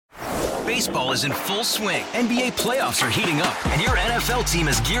Baseball is in full swing. NBA playoffs are heating up, and your NFL team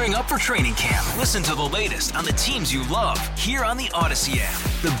is gearing up for training camp. Listen to the latest on the teams you love here on the Odyssey app.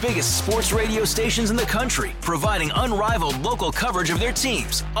 The biggest sports radio stations in the country, providing unrivaled local coverage of their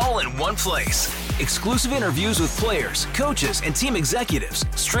teams, all in one place. Exclusive interviews with players, coaches, and team executives,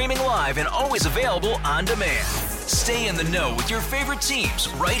 streaming live and always available on demand. Stay in the know with your favorite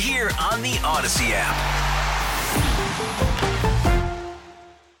teams right here on the Odyssey app.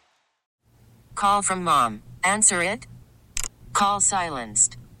 Call from mom. Answer it. Call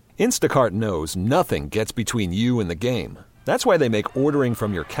silenced. Instacart knows nothing gets between you and the game. That's why they make ordering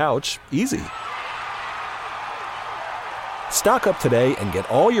from your couch easy. Stock up today and get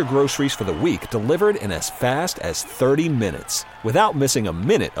all your groceries for the week delivered in as fast as 30 minutes without missing a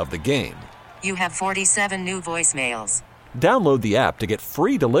minute of the game. You have 47 new voicemails. Download the app to get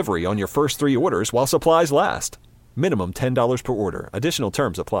free delivery on your first 3 orders while supplies last. Minimum $10 per order. Additional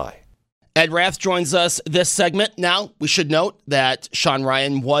terms apply. Ed Rath joins us this segment. Now, we should note that Sean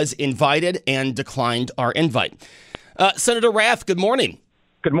Ryan was invited and declined our invite. Senator Rath, good morning.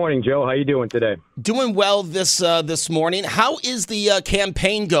 Good morning, Joe. How you doing today? Doing well this morning. How is the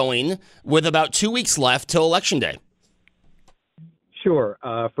campaign going with about 2 weeks left till Election Day? Sure.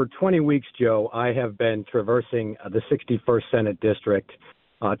 For 20 weeks, Joe, I have been traversing the 61st Senate District,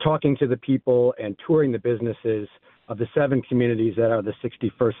 talking to the people and touring the businesses of the 7 communities that are the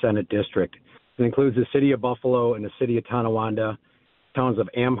 61st Senate District. It includes the city of Buffalo and the city of Tonawanda, towns of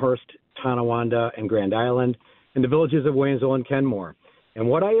Amherst, Tonawanda, and Grand Island, and the villages of Waynesville and Kenmore. And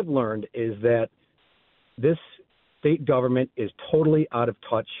what I have learned is that this state government is totally out of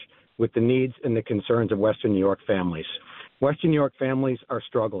touch with the needs and the concerns of Western New York families. Western New York families are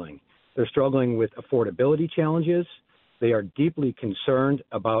struggling. They're struggling with affordability challenges. They are deeply concerned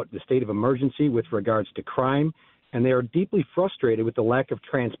about the state of emergency with regards to crime, and they are deeply frustrated with the lack of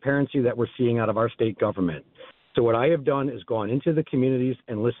transparency that we're seeing out of our state government. So what I have done is gone into the communities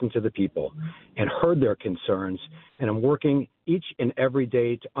and listened to the people and heard their concerns, and I'm working each and every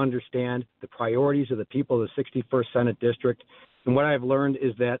day to understand the priorities of the people of the 61st Senate District. And what I've learned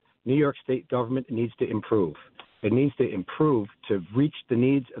is that New York state government needs to improve. It needs to improve to reach the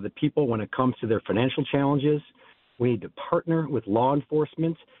needs of the people when it comes to their financial challenges. We need to partner with law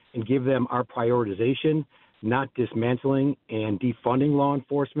enforcement and give them our prioritization, not dismantling and defunding law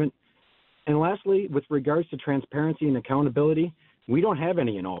enforcement. And lastly, with regards to transparency and accountability, we don't have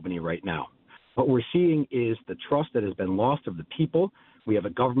any in Albany right now. What we're seeing is the trust that has been lost of the people. We have a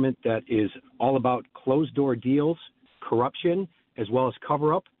government that is all about closed-door deals, corruption, as well as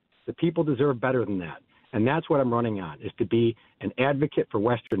cover-up. The people deserve better than that. And that's what I'm running on, is to be an advocate for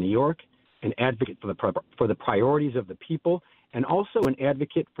Western New York, an advocate for the priorities of the people, and also an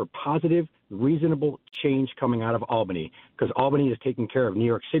advocate for positive, reasonable change coming out of Albany, because Albany is taking care of New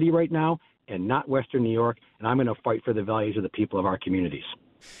York City right now and not Western New York, and I'm going to fight for the values of the people of our communities.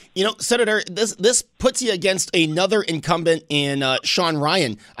 You know, Senator, this puts you against another incumbent in Sean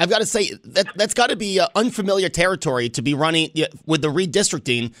Ryan. I've got to say that's got to be unfamiliar territory to be running with the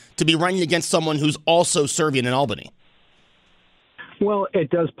redistricting, to be running against someone who's also serving in Albany. Well, it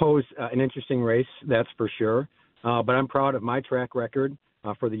does pose an interesting race, that's for sure. But I'm proud of my track record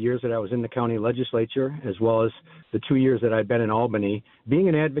for the years that I was in the county legislature, as well as the 2 years that I've been in Albany, being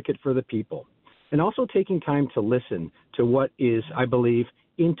an advocate for the people, and also taking time to listen to what is, I believe,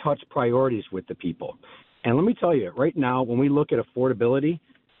 in-touch priorities with the people. And let me tell you, right now, when we look at affordability,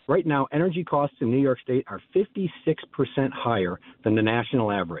 right now, energy costs in New York State are 56% higher than the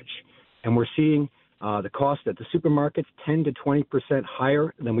national average. And we're seeing the cost at the supermarkets 10 to 20%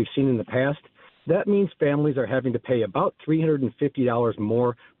 higher than we've seen in the past. That means families are having to pay about $350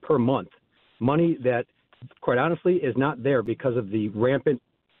 more per month, money that, quite honestly, is not there because of the rampant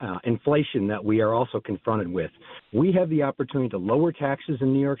inflation that we are also confronted with. We have the opportunity to lower taxes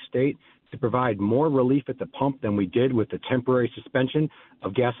in New York State, to provide more relief at the pump than we did with the temporary suspension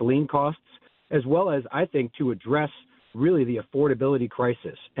of gasoline costs, as well as, I think, to address really the affordability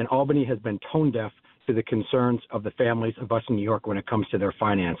crisis. And Albany has been tone deaf to the concerns of the families of Western New York when it comes to their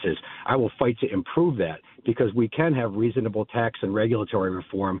finances. I will fight to improve that, because we can have reasonable tax and regulatory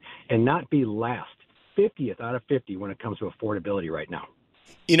reform and not be last, 50th out of 50 when it comes to affordability right now.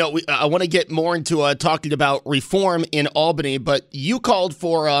 You know, I want to get more into talking about reform in Albany, but you called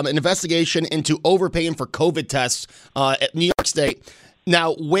for an investigation into overpaying for COVID tests at New York State.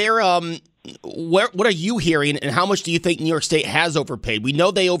 Now, what are you hearing, and how much do you think New York State has overpaid? We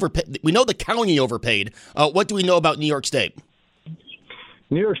know they overpaid. We know the county overpaid. What do we know about New York State?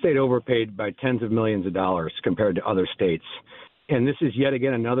 New York State overpaid by tens of millions of dollars compared to other states. And this is yet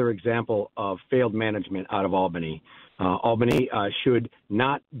again another example of failed management out of Albany. Albany should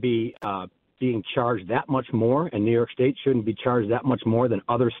not be being charged that much more, and New York State shouldn't be charged that much more than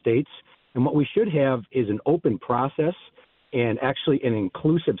other states. And what we should have is an open process and actually an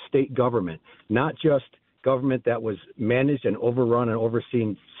inclusive state government, not just government that was managed and overrun and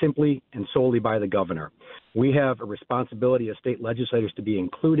overseen simply and solely by the governor. We have a responsibility as state legislators to be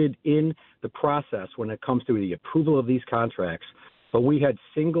included in the process when it comes to the approval of these contracts. But we had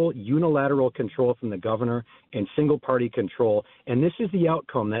single unilateral control from the governor and single party control. And this is the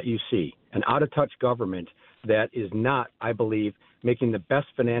outcome that you see, an out-of-touch government that is not, I believe, making the best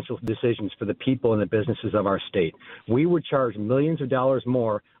financial decisions for the people and the businesses of our state. We were charged millions of dollars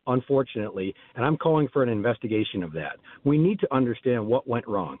more, unfortunately, and I'm calling for an investigation of that. We need to understand what went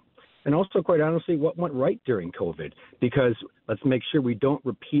wrong. And also, quite honestly, what went right during COVID, because let's make sure we don't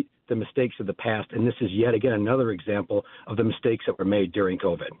repeat the mistakes of the past. And this is yet again another example of the mistakes that were made during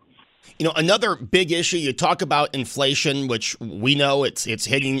COVID. You know, another big issue, you talk about inflation, which we know it's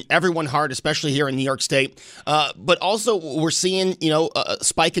hitting everyone hard, especially here in New York State. But also we're seeing, a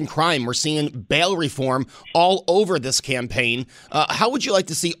spike in crime. We're seeing bail reform all over this campaign. How would you like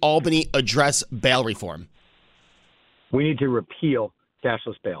to see Albany address bail reform? We need to repeal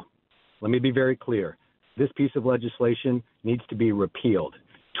cashless bail. Let me be very clear. This piece of legislation needs to be repealed.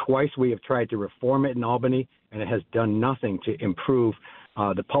 Twice we have tried to reform it in Albany, and it has done nothing to improve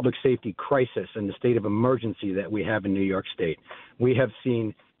the public safety crisis and the state of emergency that we have in New York State. We have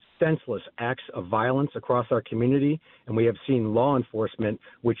seen senseless acts of violence across our community, and we have seen law enforcement,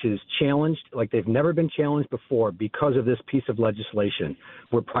 which is challenged like they've never been challenged before because of this piece of legislation.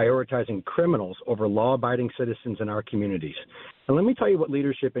 We're prioritizing criminals over law-abiding citizens in our communities. And let me tell you what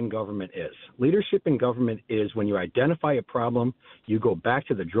leadership in government is. Leadership in government is when you identify a problem, you go back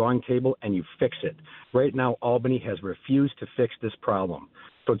to the drawing table and you fix it. Right now, Albany has refused to fix this problem.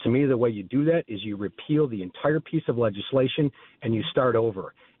 So to me, the way you do that is you repeal the entire piece of legislation and you start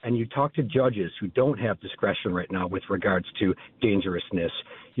over. And you talk to judges who don't have discretion right now with regards to dangerousness.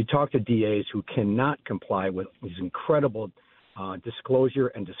 You talk to DAs who cannot comply with these incredible disclosure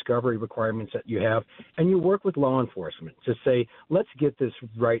and discovery requirements that you have, and you work with law enforcement to say, let's get this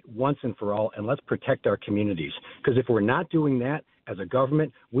right once and for all, and let's protect our communities. Because if we're not doing that as a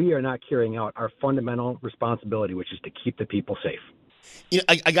government, we are not carrying out our fundamental responsibility, which is to keep the people safe.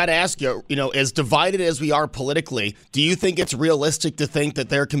 I got to ask you, as divided as we are politically, do you think it's realistic to think that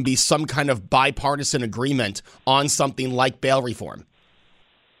there can be some kind of bipartisan agreement on something like bail reform?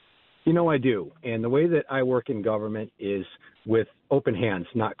 I do. And the way that I work in government is with open hands,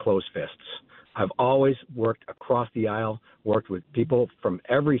 not closed fists. I've always worked across the aisle, worked with people from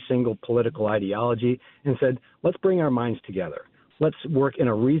every single political ideology, and said, let's bring our minds together. Let's work in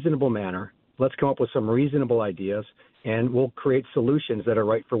a reasonable manner. Let's come up with some reasonable ideas, and we'll create solutions that are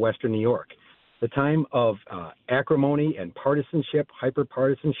right for Western New York. The time of acrimony and partisanship,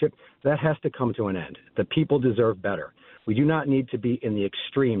 hyper-partisanship, that has to come to an end. The people deserve better. We do not need to be in the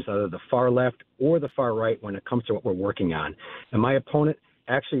extremes, either the far left or the far right, when it comes to what we're working on. And my opponent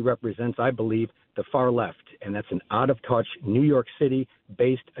actually represents, I believe, the far left, and that's an out-of-touch, New York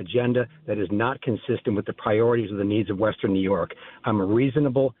City-based agenda that is not consistent with the priorities of the needs of Western New York. I'm a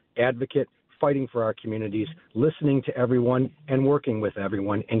reasonable advocate, fighting for our communities, listening to everyone and working with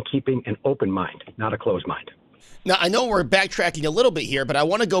everyone, and keeping an open mind, not a closed mind. Now, I know we're backtracking a little bit here, but I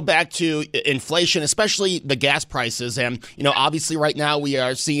want to go back to inflation, especially the gas prices. And, obviously right now we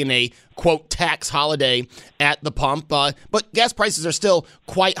are seeing a, quote, tax holiday at the pump, but gas prices are still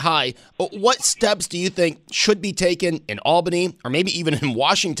quite high. What steps do you think should be taken in Albany or maybe even in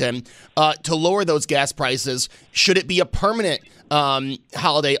Washington to lower those gas prices? Should it be a permanent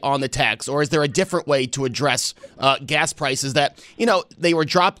holiday on the tax, or is there a different way to address gas prices that, they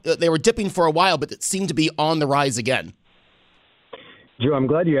were dipping for a while, but it seemed to be on the rise again? Joe, I'm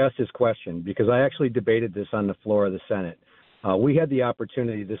glad you asked this question because I actually debated this on the floor of the Senate. We had the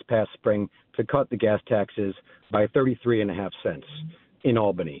opportunity this past spring to cut the gas taxes by 33.5 cents in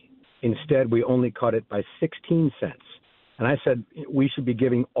Albany. Instead, we only cut it by 16 cents. And I said we should be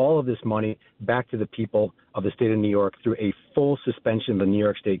giving all of this money back to the people of the state of New York through a full suspension of the New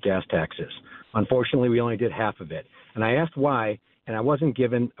York State gas taxes. Unfortunately, we only did half of it. And I asked why, and I wasn't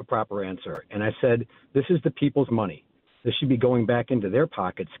given a proper answer. And I said, this is the people's money. This should be going back into their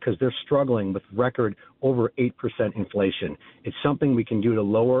pockets because they're struggling with record over 8% inflation. It's something we can do to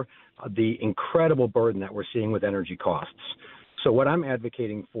lower the incredible burden that we're seeing with energy costs. So what I'm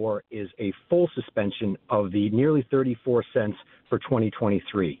advocating for is a full suspension of the nearly 34 cents for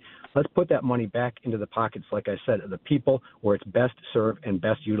 2023. Let's put that money back into the pockets, like I said, of the people where it's best served and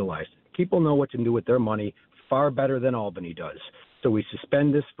best utilized. People know what to do with their money far better than Albany does. So we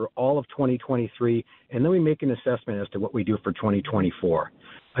suspend this for all of 2023, and then we make an assessment as to what we do for 2024.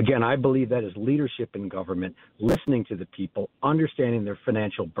 Again, I believe that is leadership in government, listening to the people, understanding their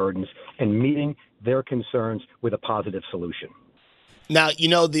financial burdens, and meeting their concerns with a positive solution. Now,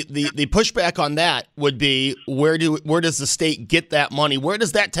 the pushback on that would be where does the state get that money? Where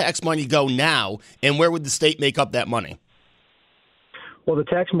does that tax money go now, and where would the state make up that money? Well, the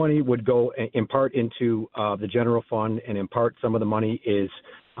tax money would go in part into the general fund, and in part some of the money is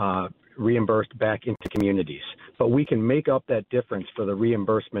reimbursed back into communities. But we can make up that difference for the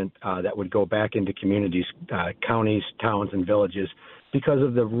reimbursement that would go back into communities, counties, towns, and villages because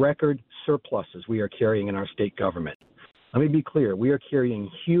of the record surpluses we are carrying in our state government. Let me be clear. We are carrying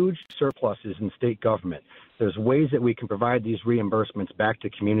huge surpluses in state government. There's ways that we can provide these reimbursements back to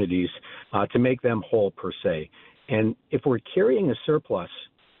communities to make them whole, per se. And if we're carrying a surplus,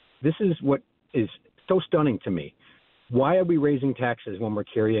 this is what is so stunning to me. Why are we raising taxes when we're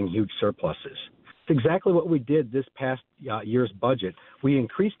carrying huge surpluses? It's exactly what we did this past year's budget. We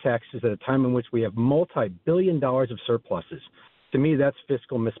increased taxes at a time in which we have multi-billion dollars of surpluses. To me, that's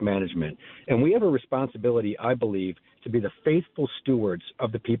fiscal mismanagement. And we have a responsibility, I believe, to be the faithful stewards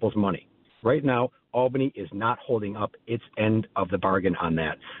of the people's money. Right now, Albany is not holding up its end of the bargain on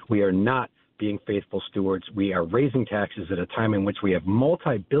that. We are not being faithful stewards. We are raising taxes at a time in which we have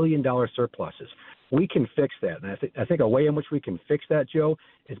multi-billion dollar surpluses. We can fix that. And I think a way in which we can fix that, Joe,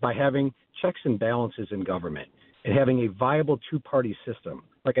 is by having checks and balances in government and having a viable two-party system,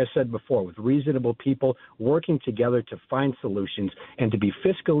 like I said before, with reasonable people working together to find solutions and to be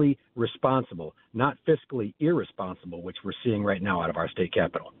fiscally responsible, not fiscally irresponsible, which we're seeing right now out of our state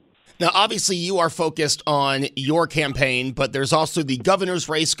capitol. Now, obviously, you are focused on your campaign, but there's also the governor's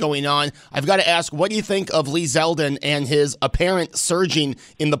race going on. I've got to ask, what do you think of Lee Zeldin and his apparent surging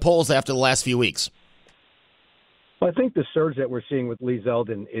in the polls after the last few weeks? Well, I think the surge that we're seeing with Lee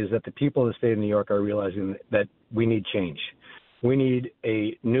Zeldin is that the people of the state of New York are realizing that we need change. We need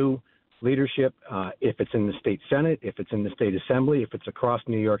a new leadership, if it's in the state Senate, if it's in the state Assembly, if it's across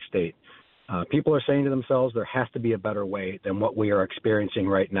New York State. People are saying to themselves there has to be a better way than what we are experiencing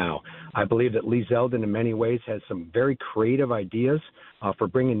right now. I believe that Lee Zeldin in many ways has some very creative ideas for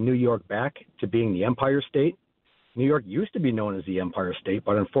bringing New York back to being the Empire State. New York used to be known as the Empire State,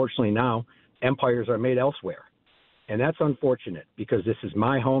 but unfortunately now empires are made elsewhere. And that's unfortunate because this is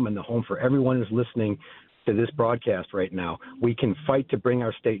my home and the home for everyone who's listening to this broadcast right now. We can fight to bring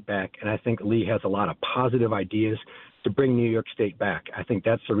our state back, and I think Lee has a lot of positive ideas to bring New York State back. I think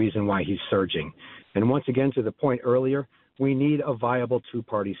that's the reason why he's surging. And once again, to the point earlier, we need a viable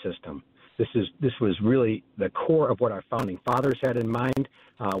two-party system. This was really the core of what our founding fathers had in mind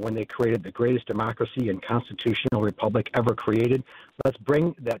when they created the greatest democracy and constitutional republic ever created. Let's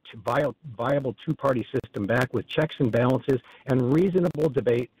bring that viable two-party system back with checks and balances and reasonable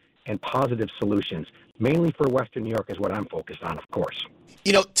debate and positive solutions, mainly for Western New York is what I'm focused on, of course.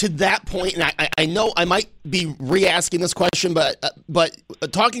 To that point, and I know I might be re-asking this question, but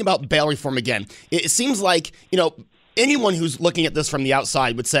talking about bail reform again, it seems like, anyone who's looking at this from the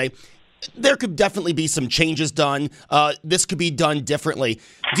outside would say, there could definitely be some changes done. This could be done differently.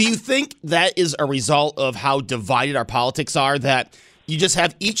 Do you think that is a result of how divided our politics are, that you just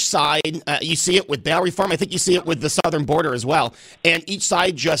have each side, you see it with bail reform, I think you see it with the southern border as well, and each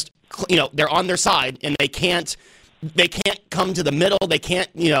side just, they're on their side and they can't come to the middle. They can't,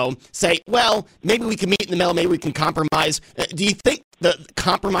 say, well, maybe we can meet in the middle, maybe we can compromise. Do you think the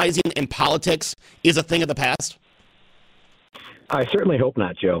compromising in politics is a thing of the past? I certainly hope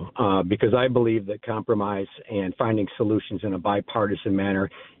not, Joe, because I believe that compromise and finding solutions in a bipartisan manner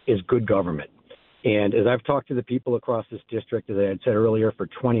is good government. And as I've talked to the people across this district, as I had said earlier, for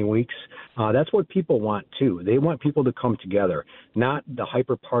 20 weeks, that's what people want, too. They want people to come together, not the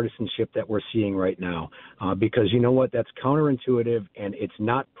hyper-partisanship that we're seeing right now, because you know what? That's counterintuitive, and it's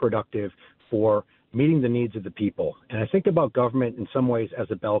not productive for meeting the needs of the people. And I think about government in some ways as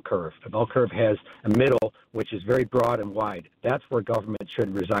a bell curve. A bell curve has a middle, which is very broad and wide. That's where government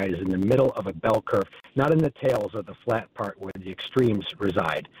should reside, is in the middle of a bell curve, not in the tails or the flat part where the extremes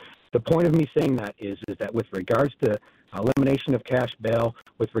reside. The point of me saying that is that with regards to elimination of cash bail,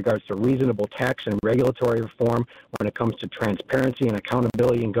 with regards to reasonable tax and regulatory reform, when it comes to transparency and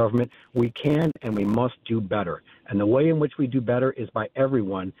accountability in government, we can and we must do better. And the way in which we do better is by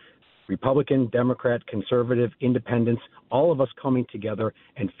everyone, Republican, Democrat, conservative, independents, all of us coming together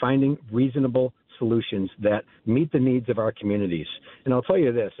and finding reasonable solutions that meet the needs of our communities. And I'll tell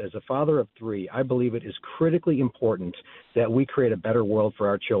you this, as a father of three, I believe it is critically important that we create a better world for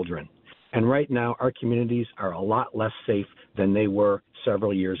our children. And right now, our communities are a lot less safe than they were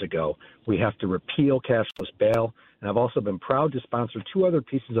several years ago. We have to repeal cashless bail. And I've also been proud to sponsor 2 other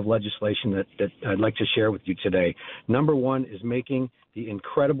pieces of legislation that I'd like to share with you today. Number 1 is making the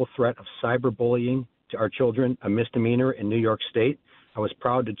incredible threat of cyberbullying to our children a misdemeanor in New York State. I was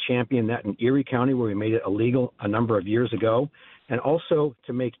proud to champion that in Erie County, where we made it illegal a number of years ago, and also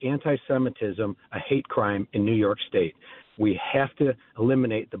to make anti-Semitism a hate crime in New York State. We have to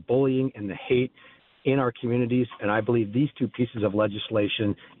eliminate the bullying and the hate in our communities, and I believe these 2 pieces of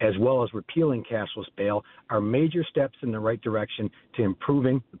legislation, as well as repealing cashless bail, are major steps in the right direction to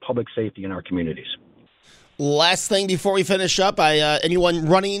improving the public safety in our communities. Last thing before we finish up, anyone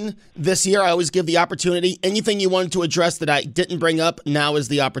running this year, I always give the opportunity. Anything you wanted to address that I didn't bring up, now is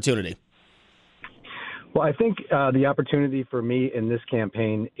the opportunity. Well, I think the opportunity for me in this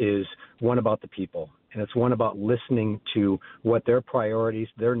campaign is one about the people, and it's one about listening to what their priorities,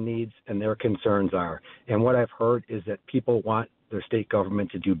 their needs, and their concerns are. And what I've heard is that people want their state government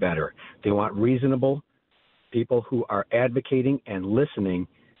to do better. They want reasonable people who are advocating and listening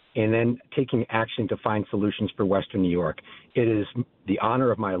and then taking action to find solutions for Western New York. It is the honor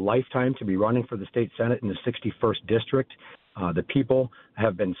of my lifetime to be running for the state Senate in the 61st District. The people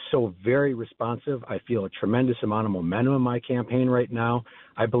have been so very responsive. I feel a tremendous amount of momentum in my campaign right now.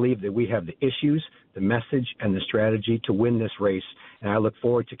 I believe that we have the issues, the message, and the strategy to win this race, and I look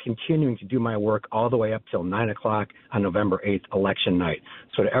forward to continuing to do my work all the way up till 9 o'clock on November 8th, election night.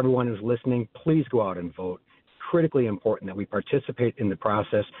 So to everyone who's listening, please go out and vote. Critically important that we participate in the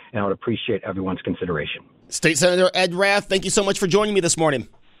process, and I would appreciate everyone's consideration. State Senator Ed Rath, thank you so much for joining me this morning.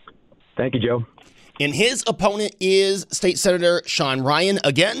 Thank you, Joe. And his opponent is State Senator Sean Ryan.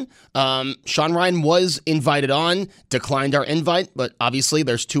 Again, Sean Ryan was invited on, declined our invite, but obviously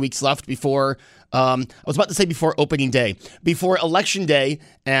there's 2 weeks left before, I was about to say before opening day, before Election Day,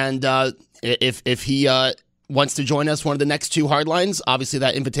 and if he wants to join us one of the next 2 hardlines, obviously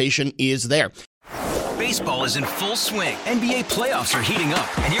that invitation is there. Baseball is in full swing. NBA playoffs are heating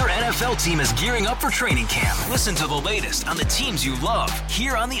up, and your NFL team is gearing up for training camp. Listen to the latest on the teams you love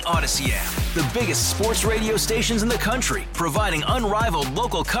here on the Odyssey app. The biggest sports radio stations in the country, providing unrivaled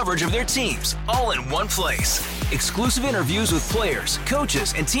local coverage of their teams, all in one place. Exclusive interviews with players,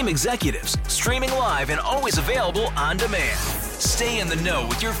 coaches, and team executives, streaming live and always available on demand. Stay in the know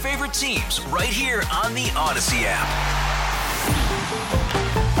with your favorite teams right here on the Odyssey app.